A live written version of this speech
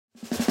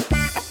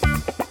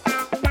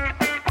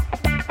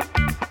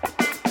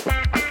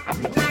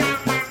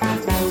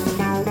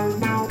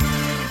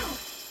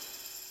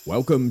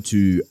Welcome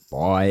to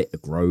Buy,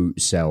 Grow,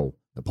 Sell,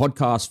 the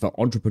podcast for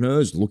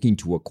entrepreneurs looking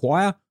to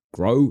acquire,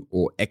 grow,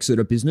 or exit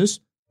a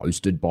business,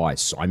 hosted by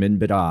Simon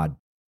Bedard.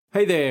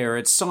 Hey there,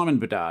 it's Simon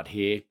Bedard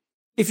here.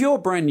 If you're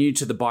brand new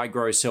to the Buy,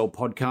 Grow, Sell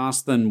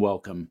podcast, then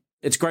welcome.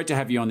 It's great to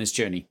have you on this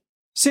journey.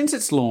 Since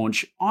its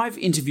launch, I've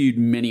interviewed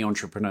many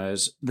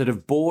entrepreneurs that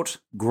have bought,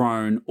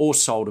 grown, or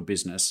sold a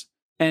business.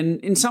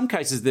 And in some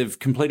cases, they've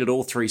completed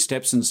all three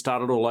steps and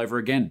started all over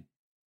again.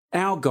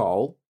 Our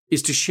goal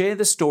is to share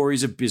the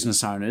stories of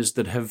business owners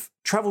that have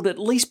traveled at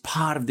least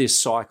part of this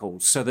cycle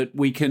so that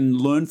we can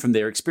learn from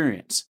their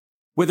experience.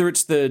 Whether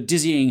it's the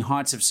dizzying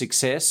heights of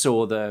success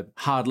or the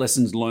hard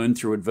lessons learned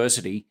through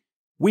adversity,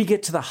 we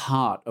get to the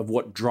heart of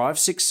what drives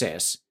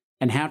success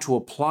and how to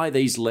apply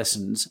these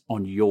lessons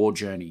on your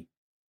journey.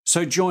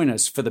 So join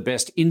us for the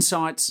best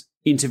insights,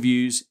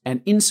 interviews,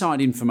 and inside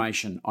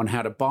information on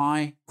how to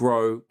buy,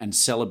 grow, and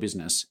sell a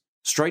business,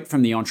 straight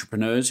from the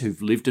entrepreneurs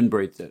who've lived and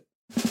breathed it.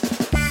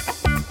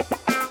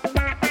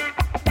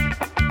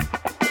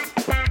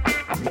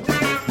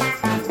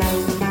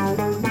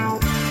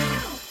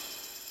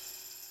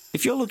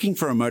 If you're looking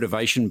for a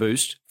motivation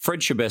boost, Fred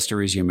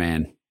Schebesta is your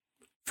man.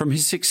 From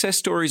his success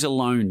stories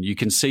alone, you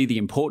can see the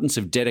importance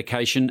of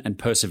dedication and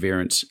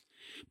perseverance.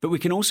 But we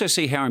can also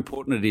see how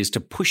important it is to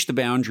push the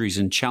boundaries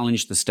and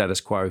challenge the status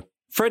quo.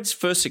 Fred's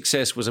first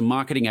success was a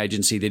marketing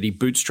agency that he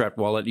bootstrapped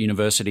while at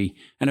university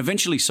and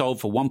eventually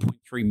sold for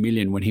 $1.3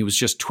 million when he was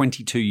just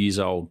 22 years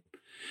old.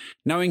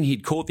 Knowing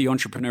he'd caught the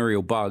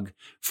entrepreneurial bug,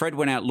 Fred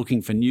went out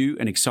looking for new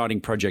and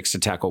exciting projects to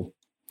tackle.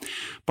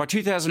 By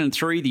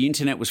 2003, the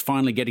internet was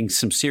finally getting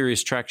some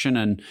serious traction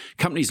and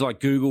companies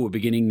like Google were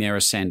beginning their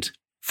ascent.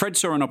 Fred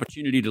saw an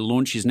opportunity to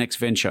launch his next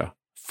venture,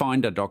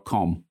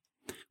 Finder.com,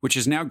 which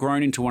has now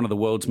grown into one of the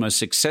world's most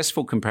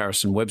successful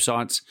comparison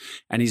websites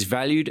and is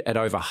valued at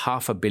over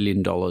 $500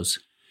 million.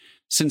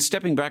 Since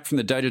stepping back from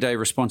the day-to-day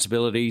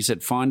responsibilities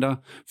at Finder,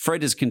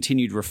 Fred has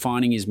continued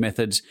refining his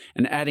methods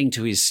and adding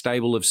to his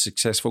stable of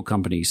successful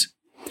companies.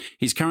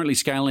 He's currently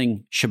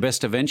scaling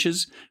Schebesta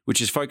Ventures,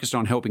 which is focused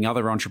on helping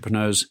other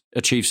entrepreneurs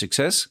achieve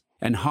success,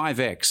 and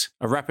HiveX,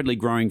 a rapidly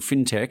growing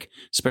fintech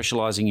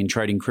specializing in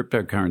trading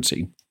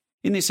cryptocurrency.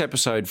 In this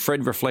episode,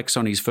 Fred reflects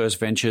on his first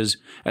ventures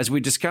as we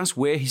discuss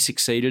where he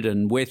succeeded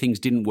and where things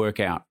didn't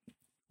work out.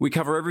 We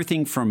cover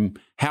everything from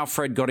how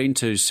Fred got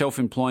into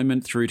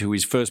self-employment through to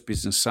his first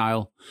business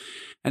sale.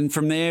 And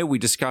from there, we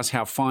discuss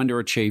how Finder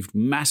achieved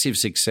massive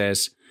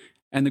success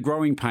and the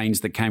growing pains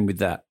that came with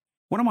that.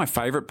 One of my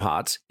favorite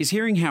parts is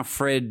hearing how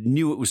Fred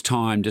knew it was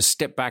time to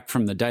step back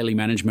from the daily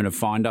management of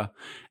Finder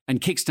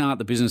and kickstart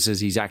the businesses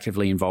he's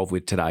actively involved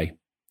with today.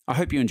 I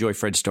hope you enjoy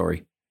Fred's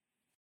story.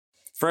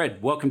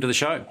 Fred, welcome to the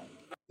show.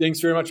 Thanks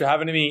very much for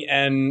having me,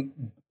 and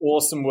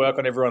awesome work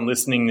on everyone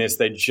listening to this.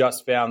 They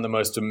just found the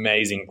most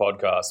amazing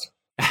podcast.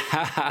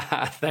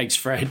 Thanks,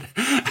 Fred.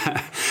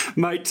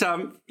 Mate,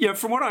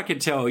 from what I can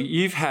tell,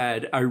 you've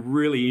had a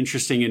really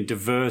interesting and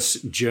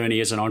diverse journey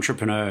as an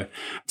entrepreneur.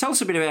 Tell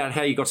us a bit about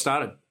how you got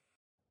started.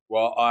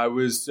 Well, I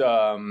was,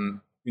 I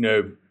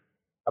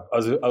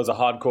was a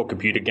hardcore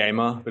computer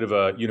gamer, a bit of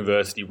a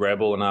university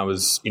rebel, and I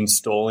was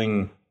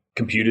installing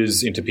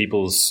computers into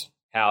people's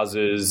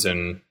houses,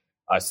 and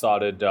I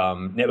started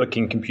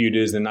networking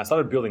computers, and I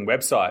started building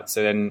websites.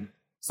 And then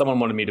someone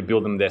wanted me to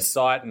build them their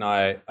site, and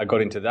I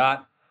got into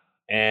that.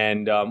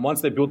 And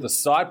once they built the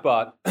site,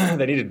 but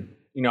they needed,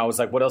 I was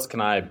like, what else can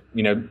I,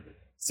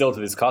 sell to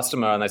this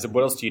customer? And they said,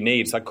 what else do you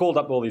need? So I called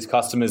up all these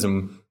customers,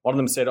 and one of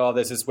them said,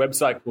 there's this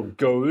website called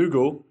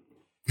GoOogle.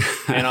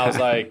 And I was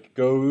like,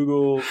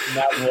 GoOogle,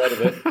 not heard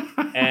of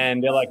it.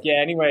 And they're like,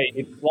 yeah, anyway,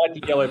 it's like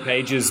the Yellow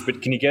Pages,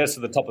 but can you get us to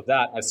the top of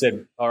that? I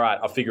said, all right,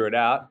 I'll figure it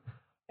out.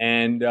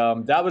 And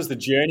that was the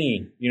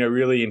journey,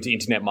 really into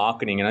internet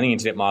marketing. And I think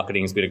internet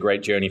marketing has been a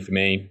great journey for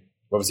me.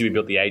 Obviously, we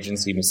built the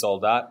agency and we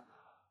sold that.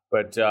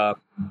 But,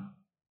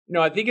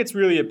 I think it's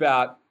really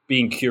about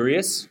being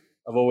curious.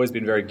 I've always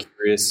been very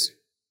curious.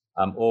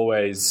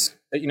 Always,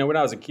 when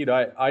I was a kid,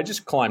 I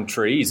just climbed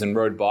trees and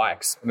rode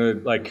bikes,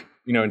 and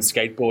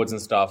skateboards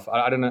and stuff.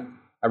 I don't know.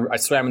 I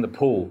swam in the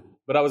pool.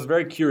 But I was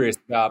very curious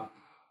about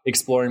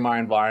exploring my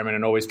environment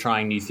and always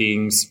trying new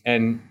things.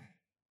 And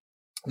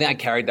I think I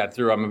carried that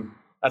through.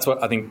 That's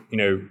what I think,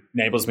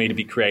 enables me to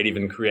be creative,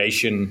 and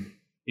creation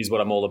is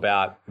what I'm all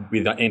about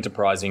with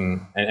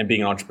enterprising and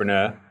being an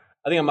entrepreneur.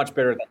 I think I'm much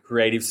better at that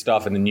creative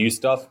stuff and the new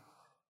stuff.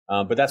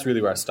 But that's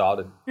really where I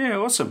started. Yeah,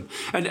 awesome.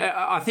 And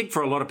I think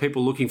for a lot of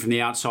people looking from the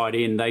outside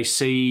in, they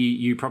see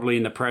you probably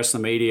in the press, the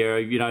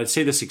media,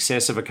 see the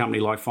success of a company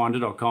like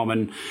Finder.com.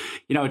 And,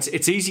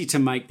 it's easy to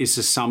make this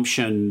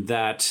assumption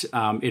that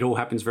it all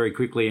happens very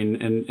quickly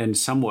and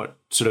somewhat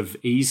sort of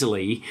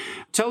easily.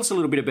 Tell us a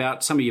little bit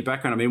about some of your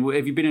background. I mean,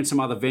 have you been in some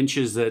other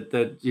ventures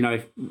that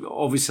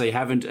obviously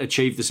haven't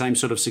achieved the same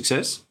sort of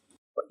success?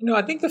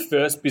 I think the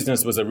first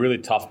business was a really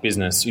tough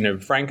business.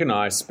 Frank and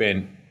I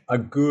spent a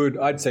good,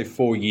 I'd say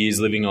 4 years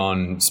living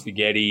on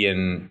spaghetti,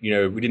 and, we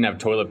didn't have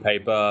toilet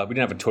paper. We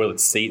didn't have a toilet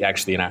seat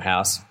actually in our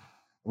house.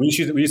 We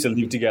used to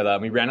live together,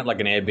 and we ran it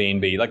like an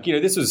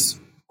Airbnb. This was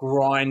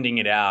grinding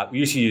it out. We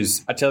used to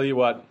use, I tell you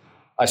what,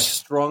 I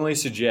strongly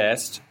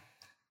suggest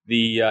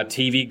the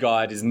TV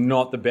Guide is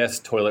not the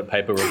best toilet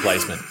paper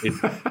replacement.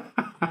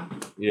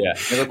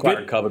 Never quite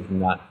recovered from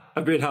that.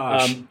 A bit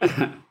harsh.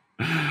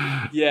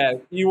 Yeah,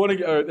 you want to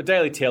go. The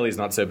Daily Telly is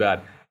not so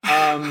bad.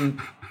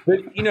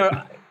 But, you know,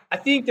 I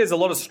think there's a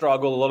lot of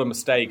struggle, a lot of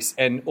mistakes,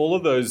 and all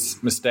of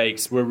those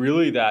mistakes were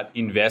really that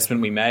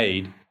investment we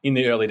made in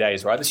the early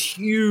days, right? There's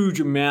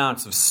huge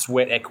amounts of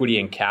sweat equity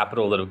and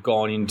capital that have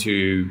gone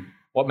into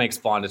what makes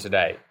Finder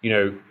today. You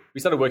know, we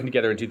started working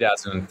together in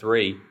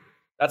 2003.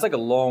 That's like a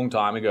long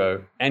time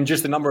ago. And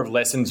just the number of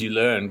lessons you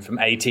learn from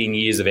 18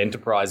 years of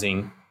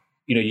enterprising,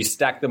 you know, you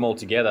stack them all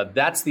together.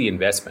 That's the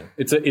investment.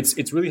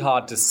 It's really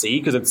hard to see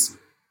because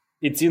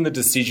it's in the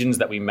decisions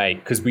that we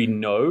make because we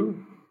know,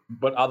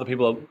 but other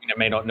people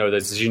may not know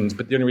those decisions.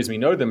 But the only reason we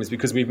know them is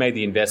because we've made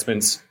the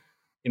investments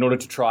in order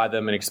to try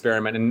them and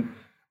experiment. And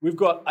we've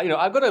got, you know,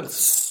 I've got a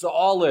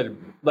solid,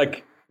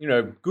 like, you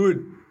know,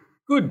 good,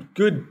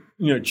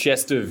 you know,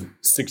 chest of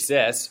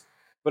success.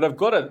 But I've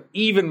got an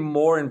even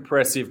more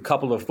impressive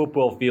couple of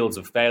football fields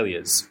of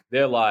failures.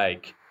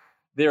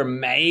 They're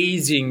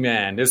amazing,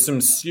 man. There's some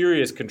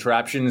serious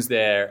contraptions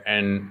there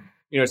and,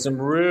 you know,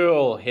 some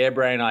real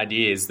harebrained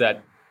ideas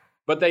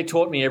but they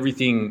taught me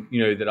everything,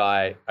 you know, that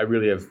I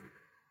really have,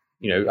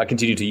 you know, I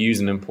continue to use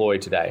and employ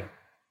today.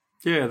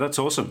 Yeah, that's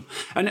awesome.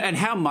 And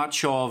how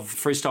much of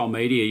Freestyle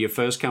Media, your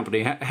first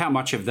company, how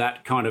much of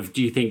that kind of,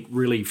 do you think,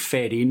 really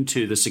fed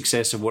into the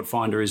success of what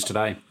Finder is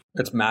today?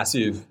 It's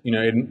massive. You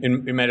know,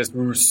 it made us,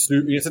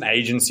 it's an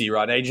agency,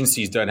 right?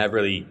 Agencies don't have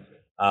really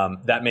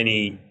that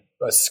many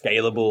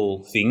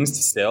scalable things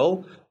to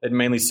sell. They're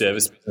mainly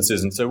service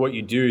businesses. And so what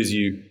you do is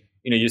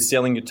you're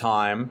selling your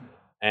time,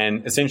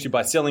 and essentially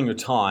by selling your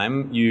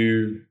time,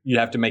 you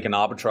have to make an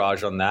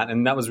arbitrage on that.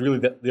 And that was really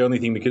the only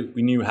thing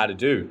we knew how to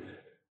do.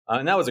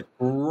 And that was a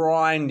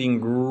grinding,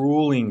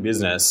 grueling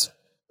business.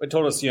 It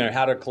taught us, you know,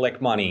 how to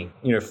collect money,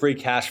 you know, free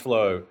cash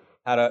flow,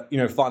 how to, you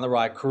know, find the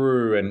right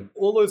crew, and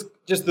all those,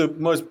 just the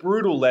most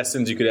brutal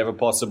lessons you could ever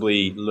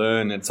possibly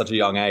learn at such a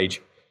young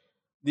age.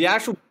 The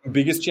actual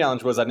biggest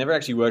challenge was I never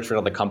actually worked for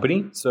another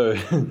company. So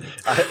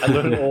I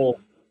learned it all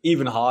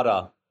even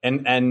harder.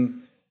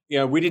 And, you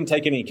know, we didn't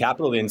take any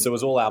capital in, so it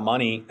was all our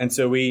money. And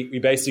so we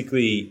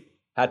basically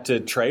had to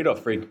trade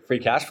off free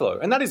cash flow.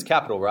 And that is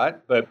capital, right?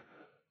 But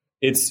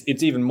it's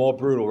even more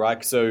brutal,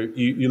 right? So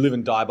you live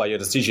and die by your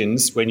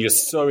decisions when you're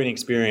so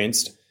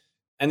inexperienced.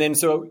 And then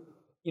so,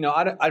 you know,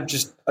 I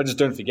just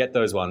don't forget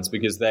those ones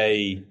because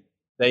they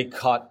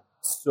cut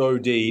so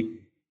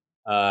deep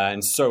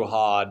and so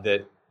hard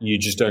that you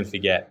just don't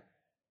forget.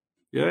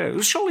 Yeah,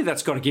 well, surely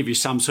that's got to give you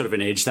some sort of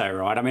an edge though,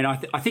 right? I mean, I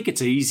think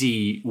it's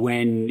easy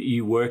when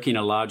you work in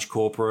a large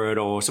corporate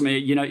or something,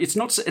 you know, it's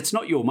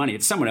not your money,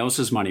 it's someone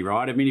else's money,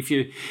 right? I mean,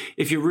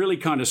 if you really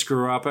kind of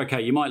screw up,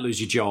 okay, you might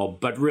lose your job,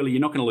 but really you're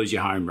not going to lose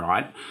your home,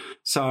 right?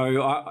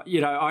 So,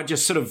 you know, I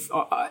just sort of...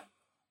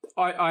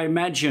 I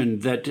imagine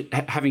that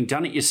having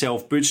done it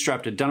yourself,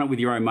 bootstrapped it, done it with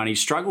your own money,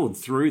 struggled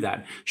through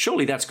that,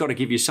 surely that's got to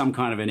give you some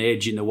kind of an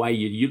edge in the way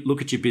you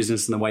look at your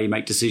business and the way you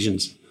make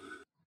decisions.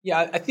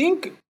 Yeah, I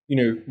think, you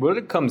know, what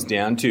it comes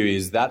down to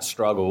is that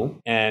struggle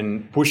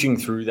and pushing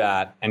through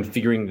that and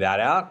figuring that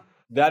out.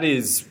 That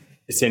is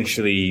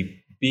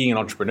essentially being an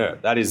entrepreneur.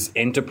 That is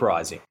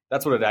enterprising.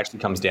 That's what it actually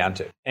comes down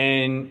to.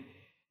 And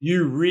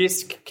you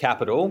risk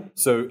capital.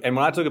 So, and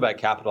when I talk about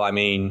capital, I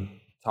mean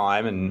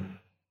time, and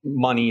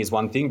money is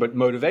one thing, but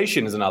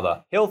motivation is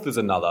another. Health is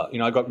another. You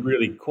know, I got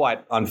really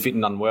quite unfit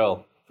and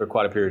unwell for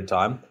quite a period of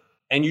time.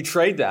 And you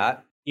trade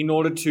that in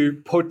order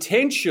to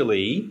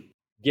potentially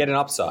get an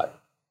upside.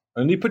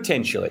 Only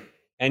potentially.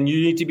 And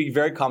you need to be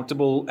very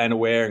comfortable and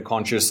aware and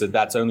conscious that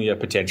that's only a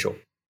potential.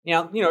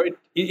 Now, you know,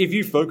 if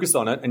you focus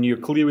on it and you're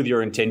clear with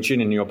your intention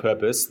and your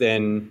purpose,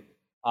 then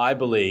I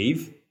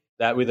believe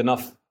that with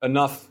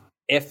enough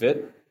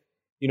effort,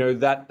 you know,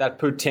 that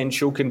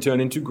potential can turn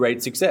into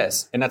great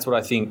success. And that's what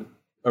I think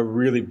a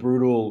really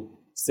brutal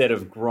set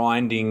of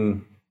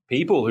grinding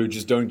people who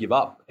just don't give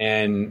up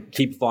and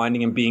keep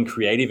finding and being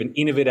creative and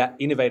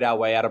innovate our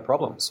way out of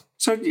problems.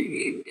 So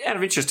out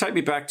of interest, take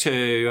me back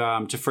to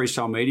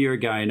Freestyle Media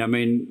again. I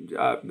mean,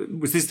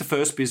 was this the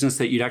first business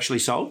that you'd actually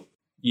sold?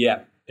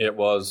 Yeah, it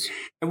was.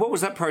 And what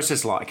was that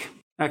process like?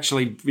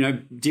 Actually, you know,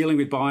 dealing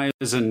with buyers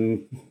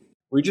and...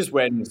 We just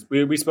went,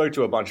 we spoke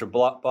to a bunch of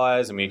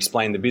buyers and we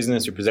explained the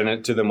business. We presented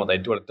it to them, what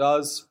it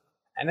does.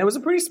 And it was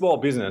a pretty small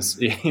business,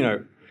 you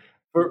know.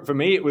 For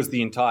me, it was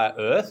the entire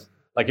earth.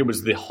 Like, it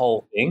was the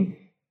whole thing.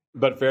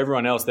 But for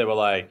everyone else, they were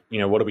like, you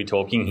know, what are we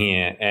talking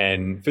here?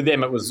 And for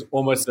them, it was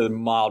almost a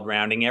mild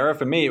rounding error.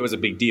 For me, it was a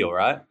big deal,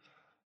 right?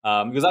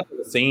 Because I've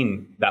never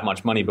seen that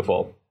much money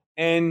before.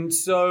 And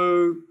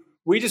so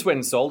we just went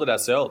and sold it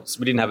ourselves.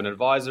 We didn't have an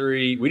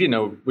advisory. We didn't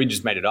know. We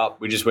just made it up.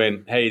 We just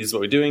went, hey, this is what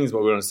we're doing. This is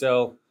what we want to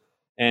sell.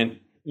 And,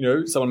 you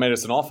know, someone made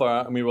us an offer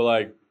and we were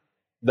like,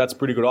 that's a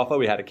pretty good offer.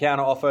 We had a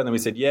counter offer and then we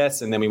said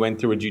yes. And then we went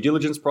through a due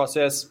diligence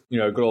process, you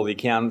know, got all the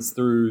accountants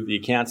through the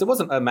accounts. It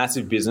wasn't a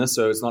massive business,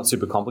 so it's not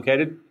super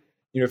complicated.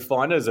 You know,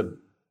 Finder's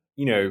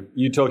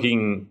you're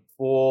talking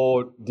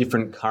 4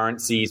 different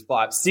currencies,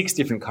 5, 6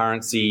 different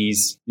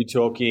currencies. You're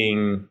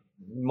talking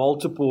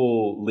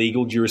multiple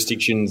legal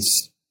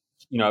jurisdictions,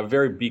 a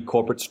very big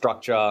corporate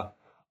structure,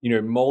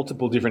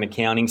 multiple different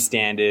accounting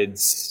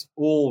standards,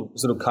 all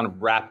sort of kind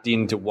of wrapped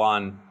into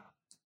one.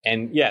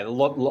 And yeah, a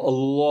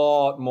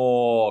lot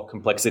more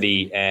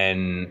complexity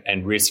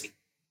and risk,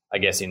 I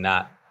guess, in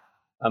that.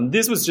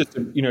 This was just,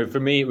 for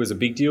me, it was a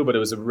big deal, but it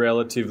was a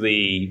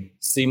relatively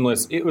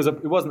seamless. It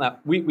wasn't that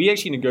we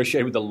actually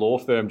negotiated with the law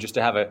firm just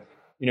to have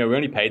we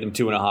only paid them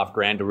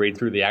 $2,500 to read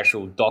through the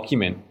actual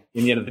document.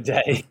 In the end of the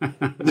day,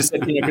 just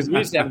said, because we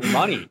just didn't have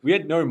money. We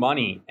had no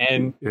money,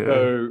 and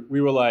so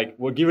we were like,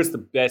 "Well, give us the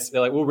best." They're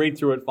like, "We'll read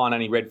through it, find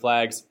any red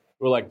flags."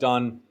 We were like,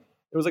 "Done."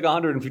 It was like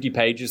 150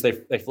 pages. They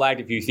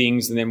flagged a few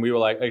things, and then we were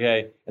like,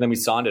 "Okay," and then we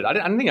signed it. I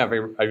don't think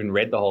I even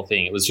read the whole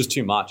thing. It was just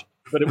too much.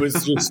 But it was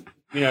just,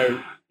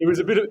 it was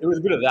a bit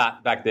of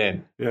that back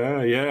then.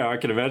 Yeah, I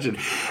can imagine.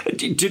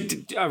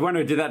 I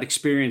wonder, did that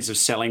experience of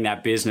selling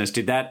that business,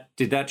 did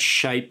that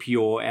shape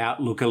your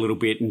outlook a little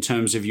bit in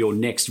terms of your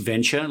next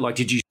venture? Like,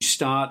 did you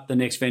start the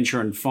next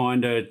venture and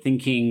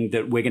thinking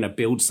that we're going to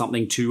build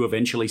something to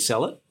eventually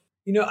sell it?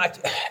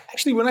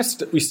 Actually, when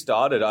we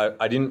started,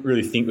 I didn't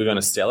really think we were going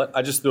to sell it.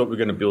 I just thought we were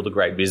going to build a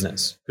great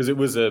business because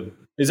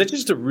it's actually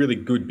just a really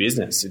good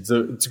business. It's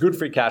a good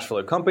free cash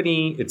flow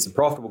company. It's a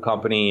profitable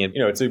company. And,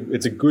 it's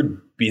a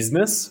good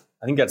business.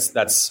 I think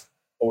that's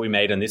what we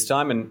made on this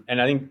time.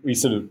 And I think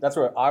that's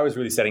what I was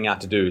really setting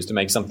out to do, is to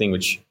make something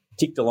which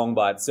ticked along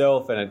by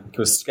itself and it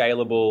was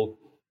scalable.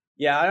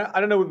 Yeah, I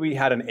don't know if we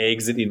had an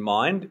exit in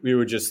mind. We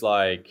were just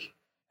like,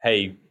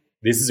 hey,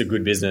 this is a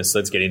good business.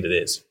 Let's get into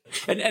this.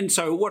 And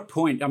so at what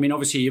point, I mean,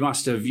 obviously you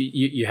must have,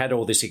 you had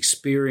all this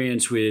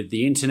experience with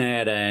the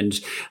internet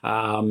and,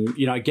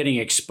 getting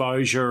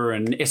exposure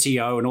and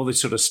SEO and all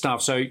this sort of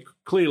stuff. So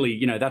clearly,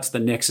 that's the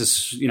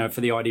nexus,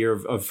 for the idea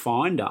of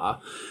Finder.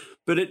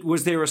 But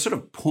was there a sort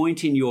of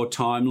point in your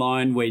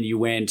timeline when you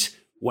went,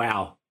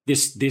 wow,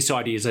 this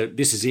idea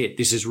this is it.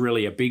 This is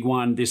really a big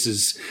one. This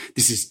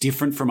is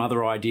different from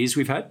other ideas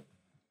we've had?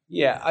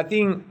 Yeah, I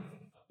think,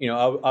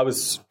 I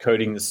was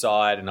coding the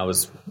site and I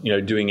was,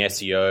 doing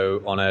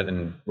SEO on it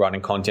and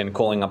writing content,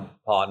 calling up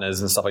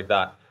partners and stuff like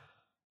that.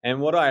 And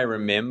what I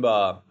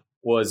remember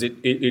was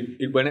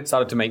it when it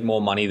started to make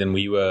more money than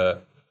we were,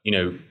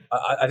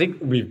 I think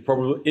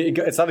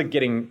it started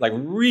getting like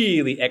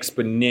really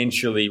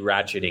exponentially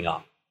ratcheting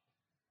up.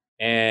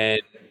 And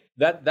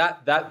that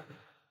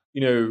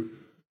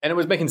and it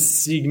was making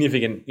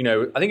significant,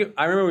 I think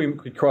I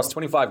remember we crossed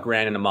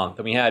 $25,000 in a month,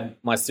 and we had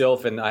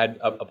myself and I had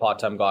a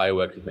part-time guy who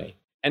worked with me.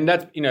 And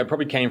that,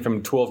 probably came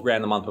from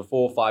 $12,000 a month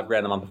before,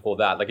 $5,000 a month before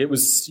that. Like, it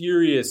was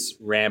serious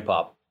ramp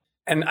up.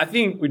 And I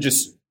think we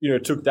just,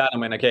 took that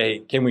and went,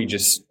 okay,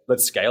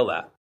 let's scale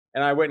that.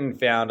 And I went and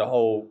found a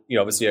whole,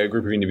 obviously a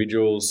group of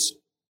individuals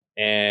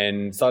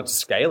and started to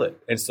scale it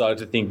and started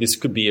to think this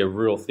could be a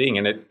real thing.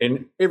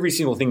 And every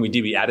single thing we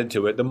did, we added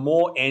to it. The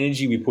more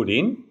energy we put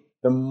in,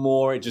 the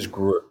more it just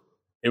grew.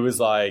 It was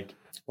like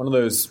one of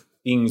those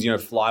things,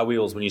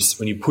 flywheels,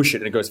 when you push it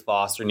and it goes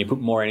faster, and you put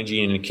more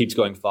energy in and it keeps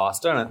going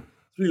faster. And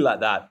it's really like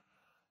that.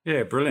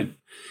 Yeah, brilliant.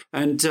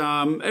 And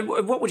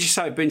what would you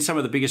say have been some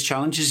of the biggest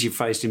challenges you've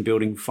faced in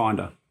building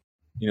Finder?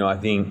 I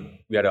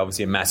think we had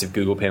obviously a massive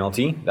Google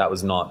penalty. That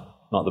was not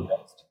the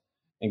best.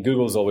 And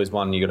Google's always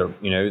one you got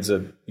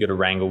to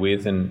wrangle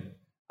with. And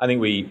I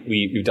think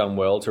we've done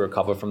well to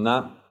recover from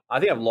that. I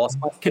think I've lost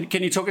my...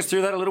 Can you talk us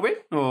through that a little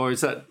bit? Or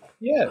is that...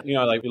 Yeah,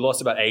 we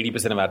lost about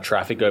 80% of our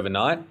traffic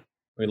overnight.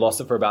 We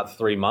lost it for about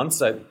 3 months.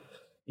 So,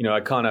 we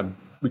kind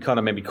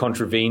of maybe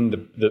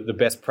contravened the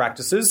best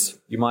practices,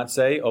 you might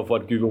say, of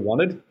what Google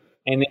wanted.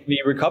 And then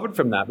we recovered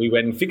from that. We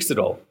went and fixed it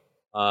all.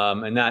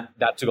 And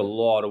that took a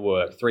lot of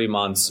work, 3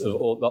 months of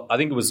all. I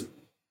think it was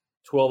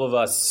 12 of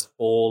us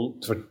all,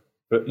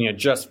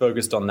 just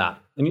focused on that.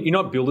 And you're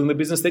not building the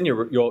business then,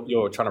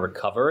 you're trying to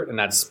recover it. And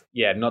that's,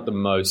 not the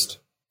most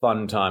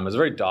fun time. It was a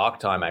very dark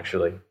time,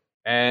 actually.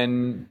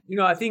 And,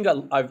 I think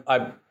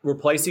I'm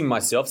replacing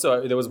myself.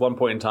 So there was one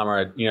point in time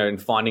where, in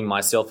finding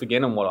myself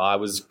again and what I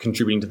was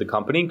contributing to the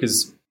company,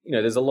 because,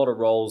 there's a lot of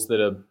roles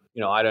that are,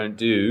 I don't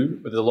do,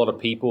 but there's a lot of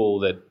people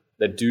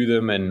that do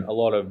them, and a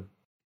lot of,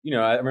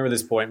 I remember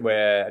this point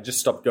where I just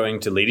stopped going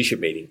to leadership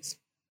meetings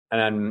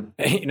and,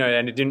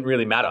 and it didn't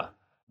really matter,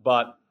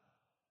 but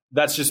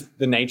that's just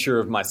the nature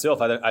of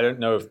myself. I don't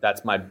know if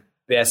that's my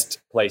best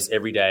place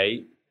every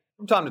day.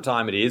 From time to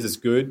time it's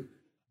good,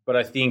 but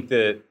I think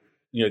that,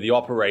 the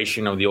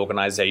operation of the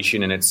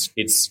organization and its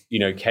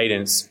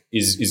cadence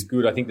is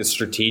good. I think the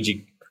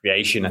strategic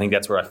creation, I think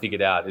that's where I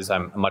figured out is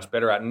I'm much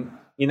better at. And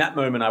in that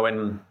moment, I went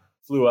and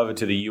flew over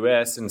to the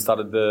US and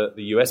started the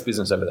US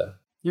business over there.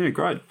 Yeah,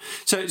 great.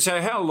 So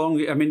how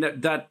long? I mean,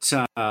 that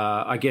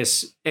I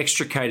guess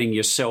extricating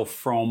yourself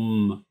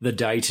from the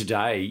day to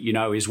day,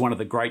 is one of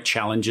the great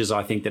challenges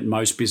I think that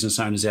most business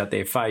owners out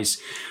there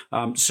face.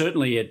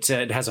 Certainly, it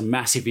has a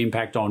massive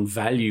impact on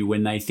value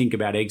when they think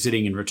about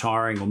exiting and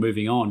retiring or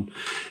moving on.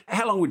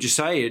 How long would you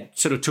say it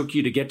sort of took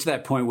you to get to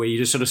that point where you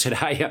just sort of said,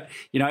 "Hey,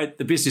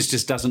 the business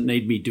just doesn't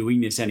need me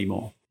doing this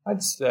anymore"?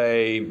 I'd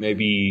say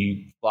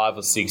maybe 5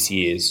 or 6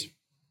 years.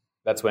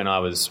 That's when I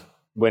was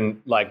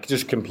when like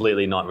just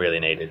completely not really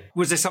needed.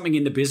 Was there something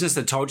in the business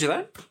that told you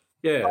that?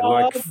 Yeah,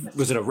 like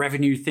was it a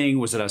revenue thing?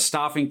 Was it a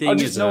staffing thing?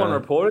 No one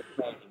reported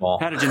to me anymore.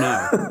 How did you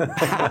know?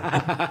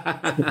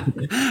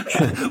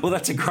 Well,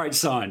 that's a great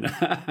sign.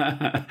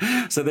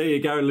 So there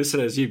you go,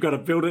 listeners. You've got to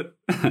build it.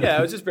 Yeah,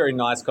 it was just very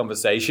nice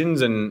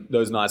conversations, and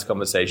those nice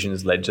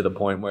conversations led to the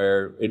point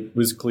where it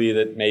was clear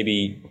that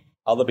maybe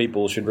other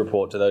people should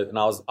report to those. And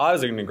I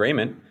was in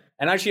agreement,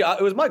 and actually,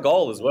 it was my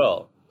goal as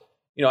well.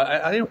 You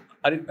know,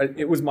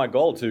 it was my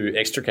goal to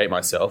extricate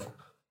myself.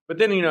 But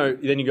then, you know,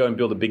 then you go and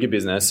build a bigger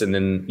business, and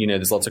then, you know,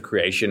 there's lots of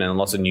creation and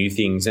lots of new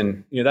things.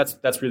 And, you know,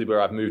 that's really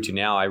where I've moved to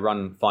now. I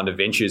run Finder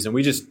Ventures, and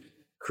we just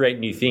create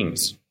new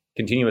things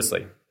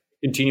continuously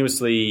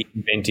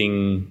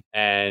inventing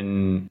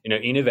and, you know,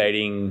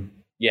 innovating.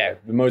 Yeah,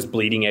 the most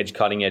bleeding edge,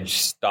 cutting edge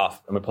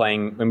stuff. And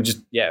we're just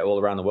all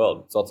around the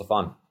world. It's lots of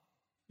fun.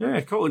 Yeah,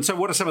 cool. And so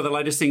what are some of the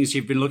latest things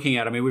you've been looking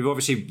at? I mean, we've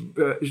obviously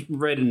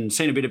read and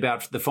seen a bit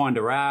about the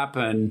Finder app,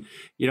 and,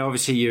 you know,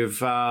 obviously you've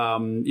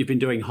been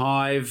doing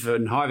Hive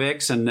and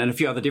HiveX and a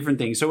few other different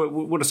things. So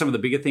what are some of the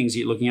bigger things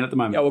you're looking at the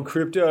moment? Yeah, well,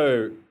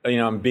 crypto, you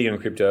know, I'm big on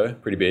crypto,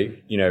 pretty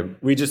big. You know,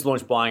 we just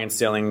launched buying and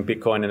selling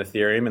Bitcoin and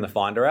Ethereum in the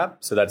Finder app.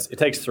 So it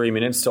takes 3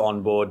 minutes to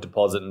onboard,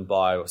 deposit, and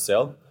buy or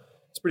sell.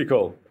 It's pretty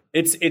cool.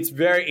 It's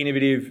very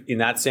innovative in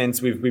that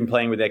sense. We've been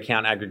playing with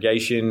account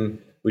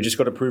aggregation. We just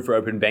got approved for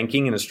open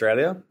banking in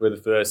Australia. We're the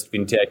first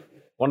fintech,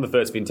 one of the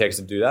first fintechs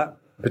to do that,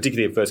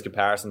 particularly a first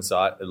comparison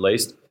site at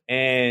least.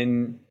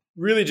 And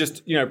really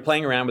just, you know,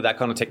 playing around with that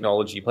kind of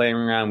technology, playing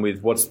around with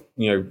what's,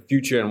 you know,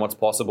 future and what's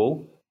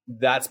possible.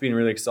 That's been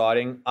really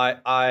exciting.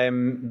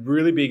 I'm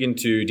really big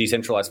into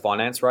decentralized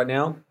finance right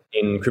now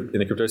in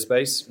the crypto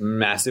space,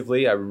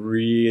 massively. I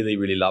really,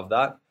 really love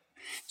that.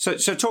 So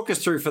talk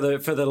us through for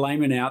the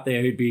layman out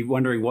there who'd be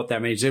wondering what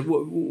that means.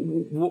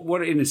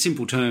 What in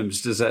simple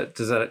terms does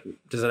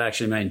that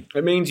actually mean?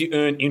 It means you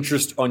earn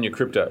interest on your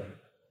crypto.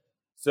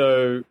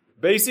 So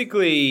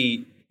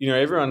basically, you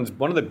know,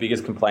 one of the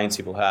biggest complaints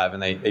people have,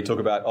 and they talk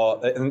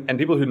about and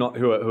people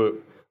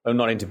who are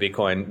not into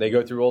Bitcoin, they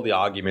go through all the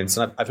arguments,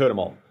 and I've heard them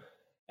all.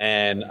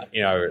 And,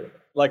 you know,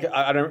 like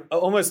I don't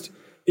almost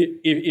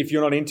if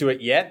you're not into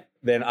it yet,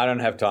 then I don't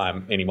have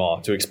time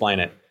anymore to explain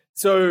it.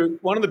 So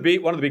one of the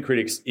big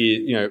critics is,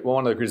 you know,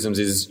 one of the criticisms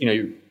is, you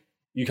know,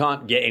 you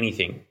can't get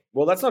anything.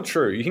 Well, that's not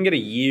true. You can get a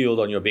yield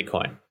on your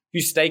Bitcoin. If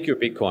you stake your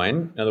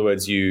Bitcoin, in other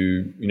words,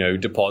 you know,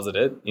 deposit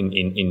it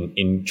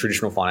in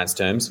traditional finance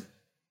terms,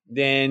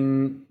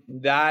 then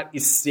that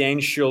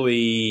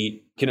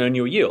essentially can earn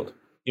you a yield,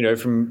 you know,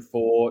 from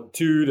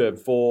 2 to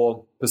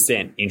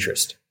 4%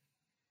 interest,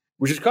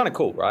 which is kind of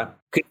cool, right?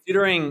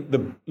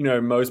 Considering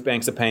most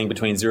banks are paying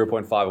between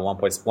 0.5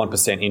 and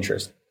 1%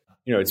 interest.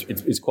 You know,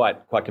 it's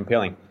quite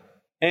compelling.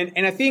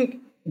 And I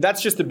think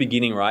that's just the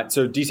beginning, right?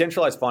 So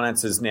decentralized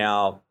finance has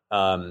now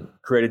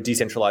created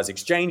decentralized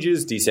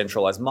exchanges,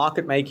 decentralized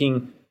market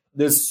making.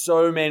 There's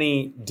so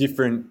many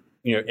different,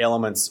 you know,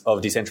 elements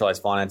of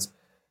decentralized finance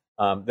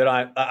that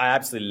I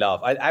absolutely love.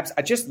 I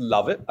just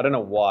love it. I don't know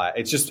why.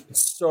 It's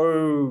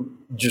so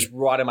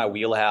right in my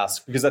wheelhouse,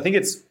 because I think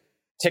it's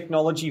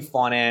technology,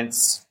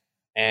 finance,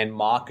 and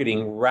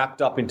marketing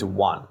wrapped up into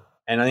one.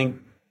 And I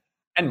think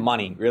and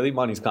money, really.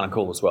 Money's kind of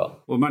cool as well.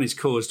 Well, money's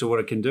cool as to what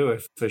it can do,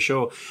 for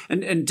sure.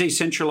 And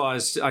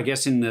decentralized, I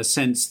guess, in the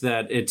sense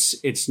that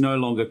it's no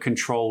longer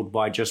controlled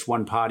by just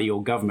one party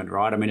or government,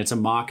 right? I mean, it's a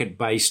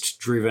market-based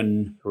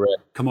driven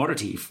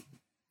commodity,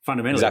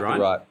 fundamentally, exactly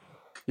right?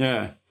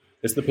 Yeah.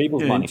 It's the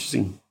people's money.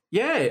 Interesting.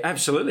 Yeah,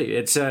 absolutely.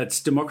 It's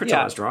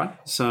democratized, right?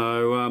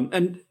 So,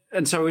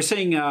 and so we're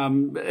seeing,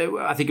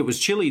 I think it was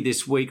Chile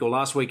this week or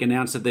last week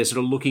announced that they're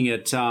sort of looking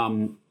at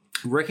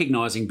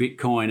recognizing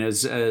Bitcoin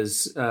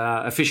as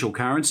official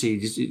currency.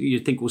 You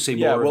think we'll see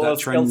more of that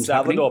trend El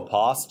Salvador happening?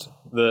 passed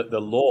the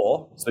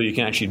law, so you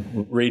can actually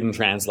read and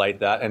translate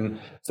that. And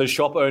so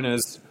shop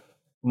owners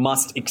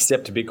must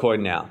accept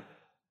Bitcoin now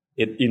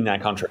in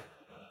that country.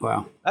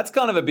 Wow. That's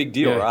kind of a big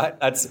deal, right?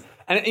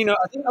 And, you know,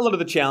 I think a lot of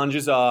the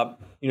challenges are,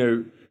 you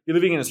know, you're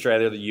living in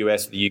Australia, the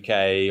US, the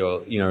UK,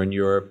 or, you know, in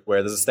Europe,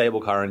 where there's a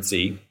stable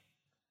currency.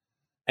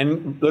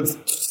 And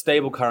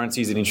stable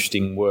currency is an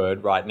interesting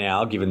word right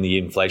now, given the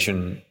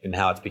inflation and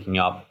how it's picking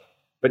up.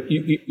 But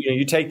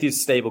you take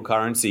this stable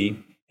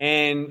currency,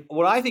 and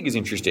what I think is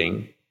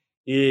interesting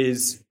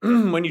is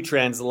when you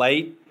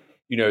translate,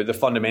 you know, the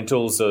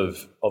fundamentals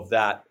of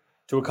that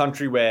to a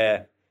country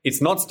where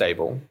it's not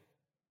stable.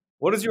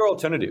 What is your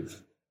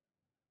alternative?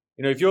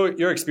 You know, if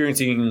you're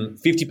experiencing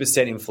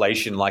 50%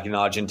 inflation like in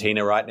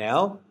Argentina right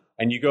now,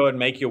 and you go and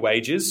make your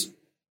wages.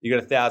 You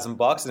got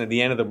 $1,000, and at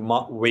the end of the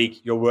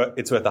week,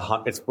 it's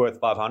worth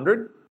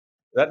 500.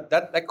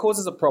 That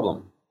causes a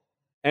problem,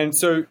 and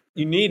so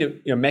you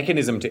need a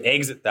mechanism to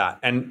exit that.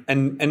 And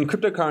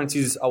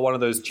cryptocurrencies are one of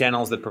those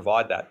channels that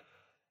provide that.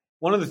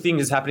 One of the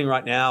things that's happening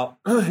right now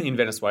in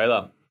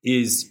Venezuela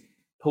is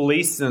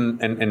police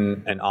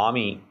and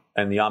army,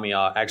 and the army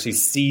are actually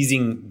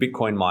seizing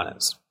Bitcoin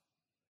miners.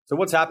 So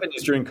what's happened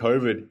is during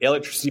COVID,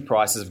 electricity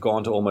prices have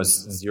gone to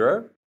almost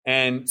zero,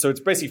 and so it's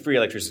basically free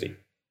electricity.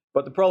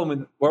 But the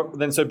problem with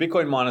then, so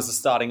Bitcoin miners are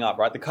starting up,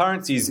 right? The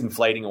currency is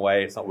inflating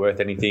away. It's not worth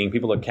anything.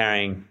 People are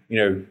carrying,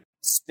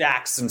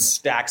 stacks and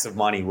stacks of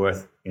money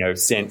worth,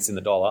 cents in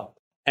the dollar.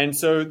 And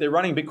so they're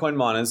running Bitcoin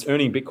miners,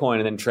 earning Bitcoin,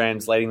 and then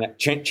translating that,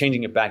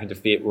 changing it back into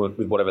fiat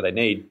with whatever they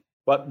need.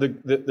 But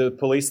the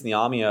police and the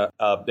army are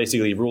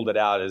basically ruled it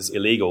out as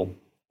illegal.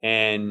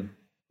 And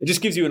it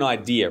just gives you an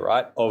idea,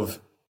 right, of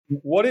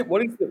what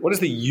is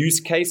the use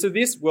case of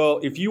this? Well,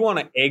 if you want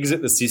to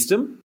exit the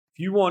system,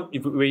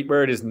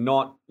 where it is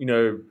not,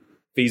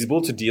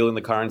 feasible to deal in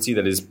the currency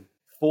that is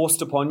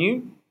forced upon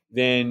you,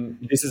 then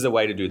this is a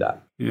way to do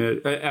that. Yeah,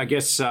 I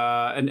guess,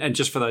 and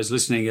just for those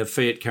listening,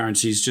 fiat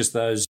currencies, just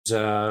those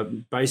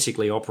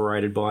basically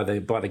operated by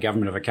the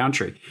government of a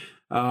country.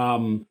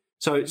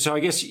 So I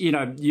guess,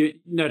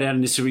 no doubt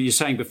in this, what you're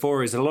saying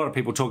before is that a lot of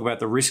people talk about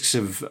the risks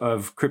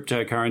of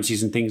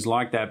cryptocurrencies and things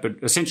like that. But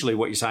essentially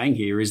what you're saying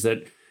here is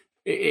that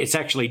it's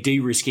actually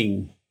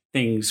de-risking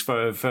things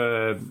for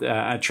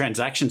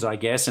transactions, I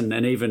guess,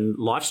 and even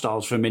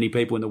lifestyles for many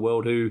people in the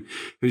world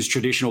whose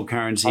traditional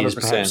currency 100%. Is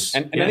perhaps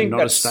and I think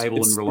not as stable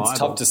and reliable. It's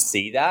tough to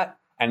see that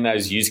and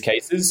those use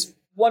cases.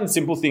 One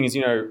simple thing is,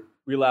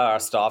 we allow our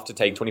staff to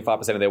take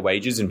 25% of their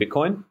wages in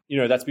Bitcoin.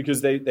 That's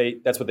because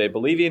that's what they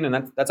believe in,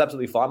 and that's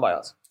absolutely fine by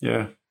us.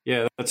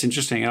 Yeah, that's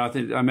interesting.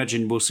 And I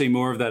imagine we'll see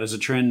more of that as a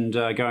trend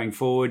going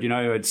forward.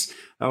 It's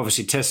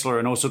obviously Tesla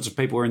and all sorts of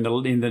people are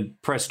in the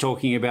press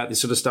talking about this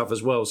sort of stuff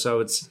as well. So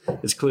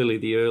it's clearly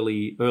the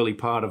early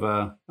part of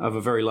a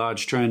very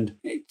large trend.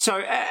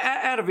 So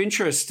out of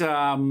interest,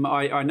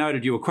 I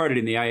noted you were quoted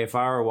in the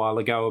AFR a while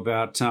ago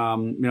about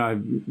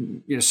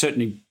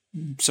certainly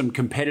some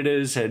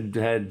competitors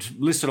had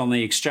listed on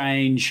the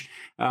exchange,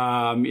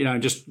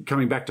 just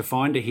coming back to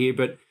Finder here,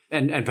 but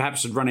and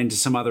perhaps had run into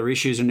some other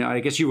issues. And I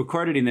guess you were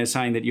quoted in there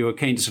saying that you were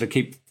keen to sort of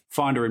keep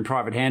Finder in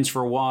private hands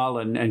for a while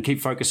and keep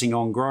focusing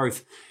on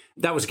growth.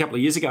 That was a couple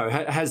of years ago.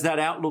 Has that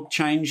outlook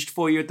changed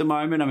for you at the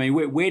moment? I mean,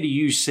 where do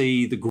you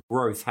see the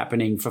growth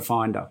happening for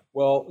Finder?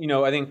 Well,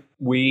 I think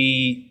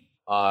we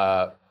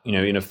are,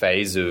 in a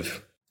phase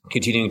of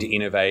continuing to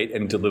innovate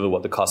and deliver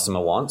what the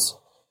customer wants.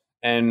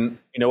 And,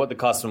 what the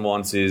customer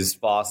wants is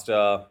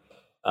faster,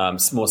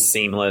 more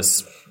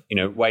seamless,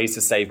 ways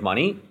to save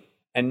money.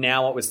 And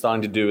now what we're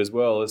starting to do as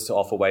well is to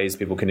offer ways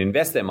people can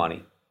invest their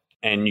money.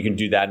 And you can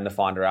do that in the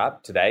Finder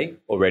app today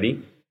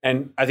already.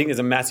 And I think there's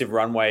a massive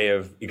runway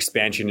of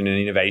expansion and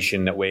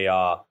innovation that we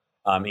are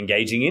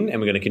engaging in,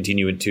 and we're going to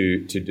continue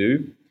to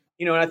do.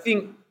 And I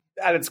think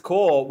at its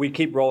core, we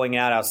keep rolling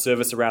out our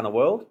service around the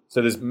world.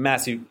 So there's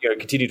massive,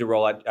 continue to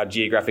roll out our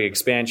geographic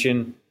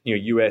expansion.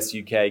 US,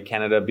 UK,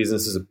 Canada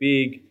businesses are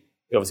big.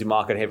 We obviously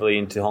market heavily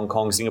into Hong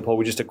Kong, Singapore.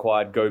 We just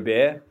acquired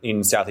GoBear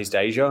in Southeast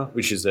Asia,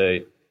 which is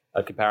a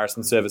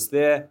comparison service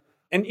there.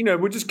 And,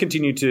 we'll just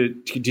continue to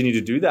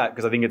do that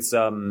because I think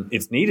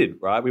it's needed,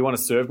 right? We want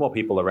to serve more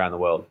people around the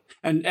world.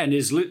 And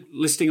is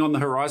listing on the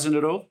horizon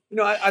at all?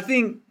 I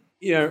think,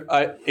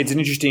 it's an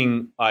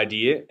interesting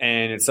idea,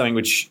 and it's something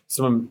which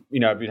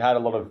we've had a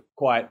lot of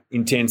quite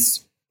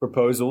intense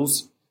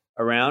proposals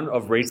around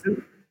of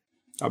recent.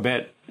 I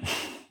bet.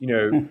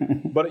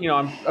 But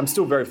I'm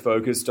still very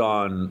focused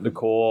on the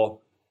core,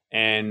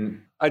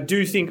 and I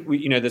do think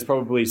there's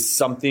probably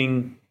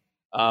something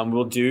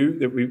we'll do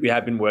that we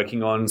have been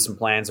working on some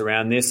plans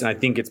around this, and I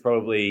think it's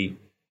probably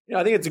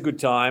I think it's a good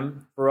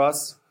time for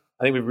us.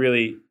 I think we've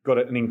really got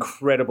an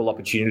incredible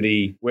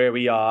opportunity where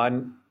we are,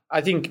 and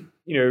I think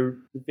the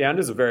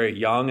founders are very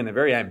young and they're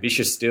very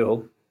ambitious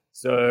still.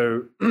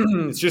 So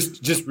it's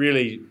just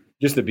really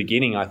just the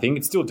beginning. I think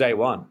it's still day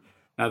one.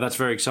 That's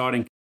very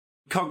exciting.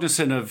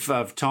 Cognizant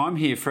of time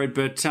here, Fred,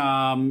 but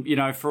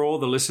for all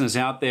the listeners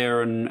out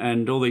there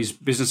and all these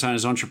business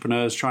owners,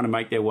 entrepreneurs trying to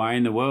make their way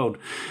in the world,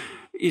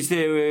 is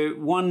there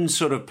one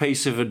sort of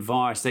piece of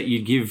advice that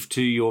you'd give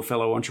to your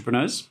fellow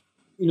entrepreneurs?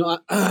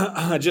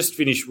 I just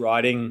finished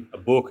writing a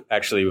book.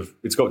 Actually,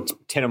 it's got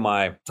 10 of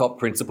my top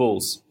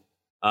principles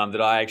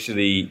that I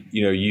actually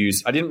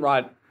use. I didn't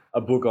write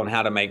a book on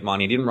how to make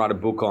money. I didn't write a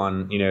book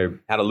on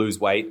how to lose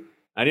weight.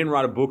 I didn't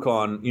write a book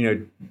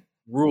on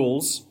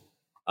rules.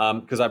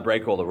 Because I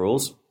break all the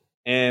rules.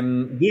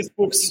 And this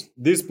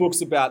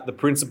book's about the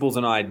principles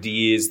and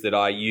ideas that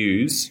I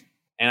use,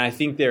 and I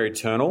think they're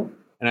eternal,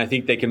 and I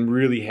think they can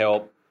really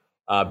help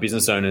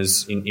business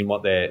owners in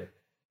what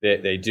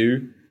they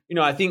do.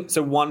 I think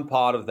so. One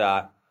part of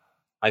that,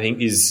 I think,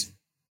 is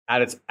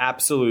at its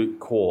absolute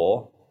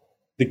core,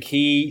 the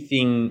key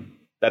thing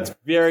that's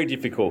very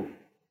difficult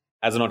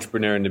as an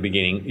entrepreneur in the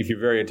beginning, if you're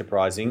very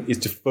enterprising, is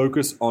to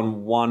focus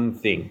on one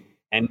thing.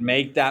 And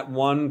make that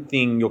one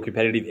thing your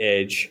competitive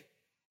edge,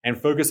 and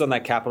focus on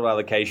that capital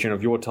allocation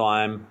of your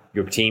time,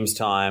 your team's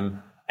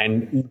time,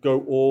 and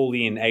go all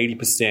in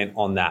 80%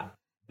 on that.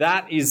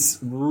 That is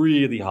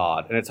really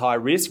hard, and it's high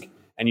risk,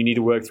 and you need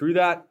to work through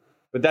that.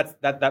 But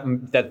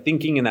that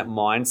thinking and that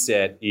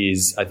mindset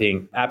is, I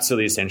think,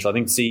 absolutely essential. I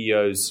think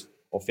CEOs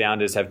or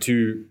founders have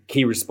two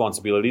key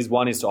responsibilities.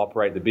 One is to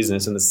operate the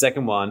business, and the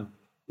second one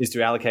is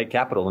to allocate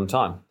capital and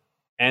time.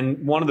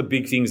 And one of the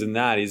big things in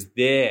that is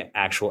their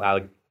actual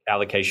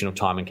allocation of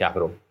time and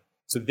capital.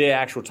 So their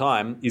actual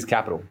time is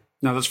capital.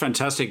 No, that's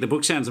fantastic. The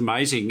book sounds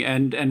amazing.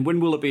 And when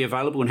will it be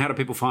available and how do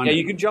people find it?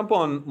 Yeah, you can jump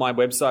on my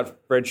website,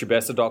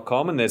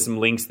 fredshibesta.com, and there's some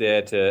links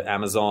there to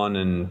Amazon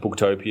and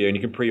Booktopia, and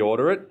you can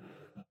pre-order it.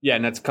 Yeah,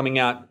 and that's coming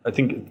out, I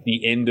think, at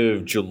the end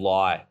of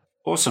July.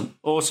 Awesome.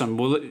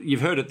 Well,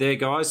 you've heard it there,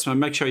 guys. So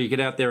make sure you get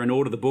out there and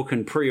order the book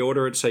and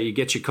pre-order it so you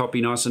get your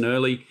copy nice and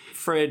early.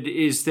 Fred,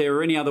 is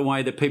there any other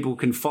way that people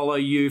can follow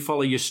you,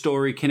 follow your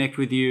story, connect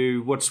with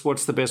you?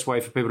 What's the best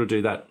way for people to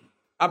do that?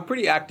 I'm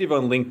pretty active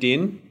on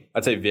LinkedIn.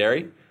 I'd say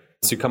very.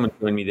 So come and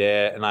join me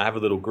there. And I have a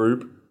little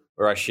group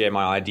where I share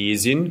my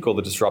ideas in called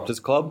the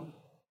Disruptors Club.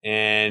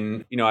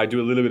 And, I do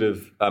a little bit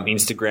of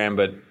Instagram,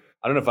 but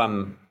I don't know if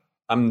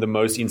I'm the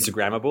most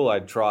Instagrammable.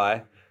 I'd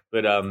try.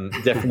 But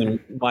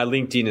definitely my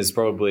LinkedIn is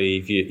probably,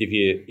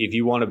 if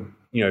you want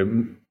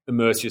to,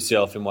 immerse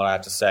yourself in what I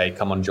have to say,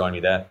 come on, join me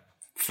there.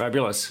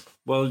 Fabulous.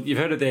 Well, you've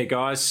heard it there,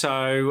 guys.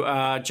 So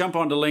jump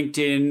onto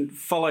LinkedIn,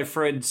 follow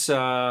Fred's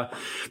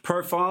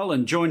profile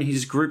and join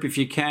his group if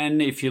you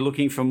can, if you're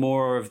looking for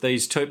more of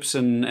these tips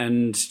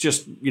and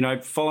just,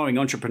 following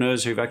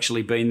entrepreneurs who've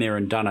actually been there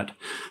and done it.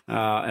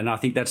 And I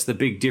think that's the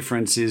big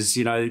difference is,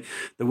 the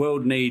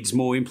world needs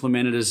more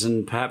implementers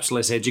and perhaps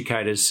less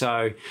educators.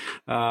 So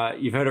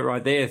you've heard it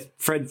right there.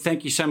 Fred,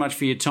 thank you so much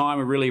for your time.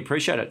 I really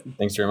appreciate it.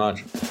 Thanks very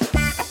much.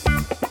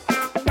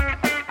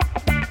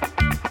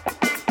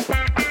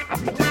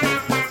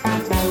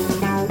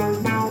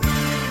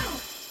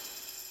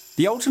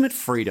 The ultimate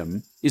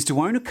freedom is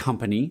to own a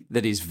company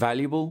that is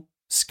valuable,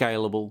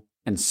 scalable,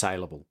 and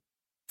saleable.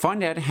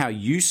 Find out how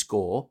you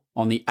score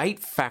on the 8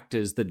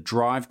 factors that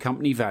drive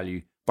company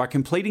value by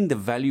completing the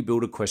Value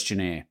Builder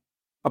questionnaire.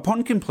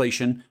 Upon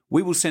completion,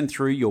 we will send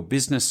through your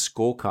business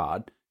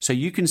scorecard so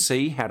you can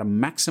see how to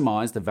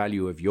maximize the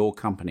value of your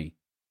company.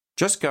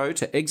 Just go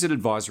to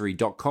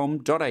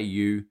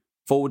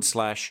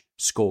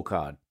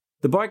exitadvisory.com.au/scorecard.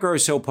 The Buy, Grow,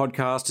 Sell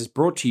podcast is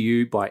brought to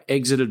you by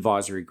Exit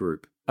Advisory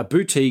Group, a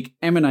boutique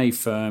M&A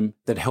firm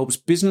that helps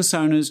business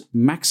owners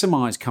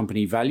maximize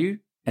company value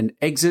and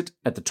exit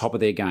at the top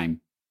of their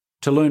game.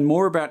 To learn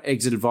more about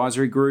Exit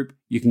Advisory Group,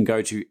 you can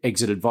go to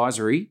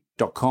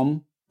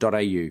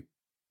exitadvisory.com.au.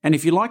 And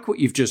if you like what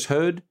you've just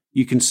heard,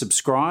 you can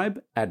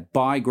subscribe at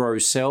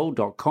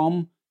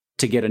buygrowsell.com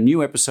to get a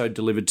new episode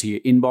delivered to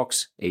your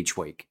inbox each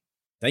week.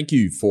 Thank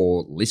you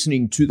for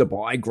listening to the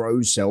Buy,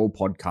 Grow, Sell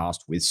podcast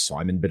with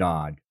Simon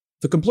Bedard.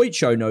 For complete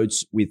show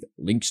notes with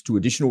links to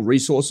additional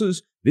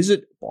resources,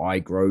 visit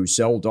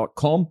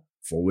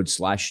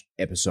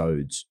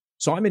buygrowsell.com/episodes.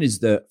 Simon is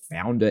the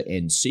founder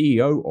and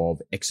CEO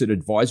of Exit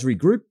Advisory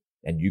Group,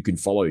 and you can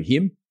follow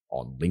him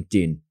on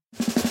LinkedIn.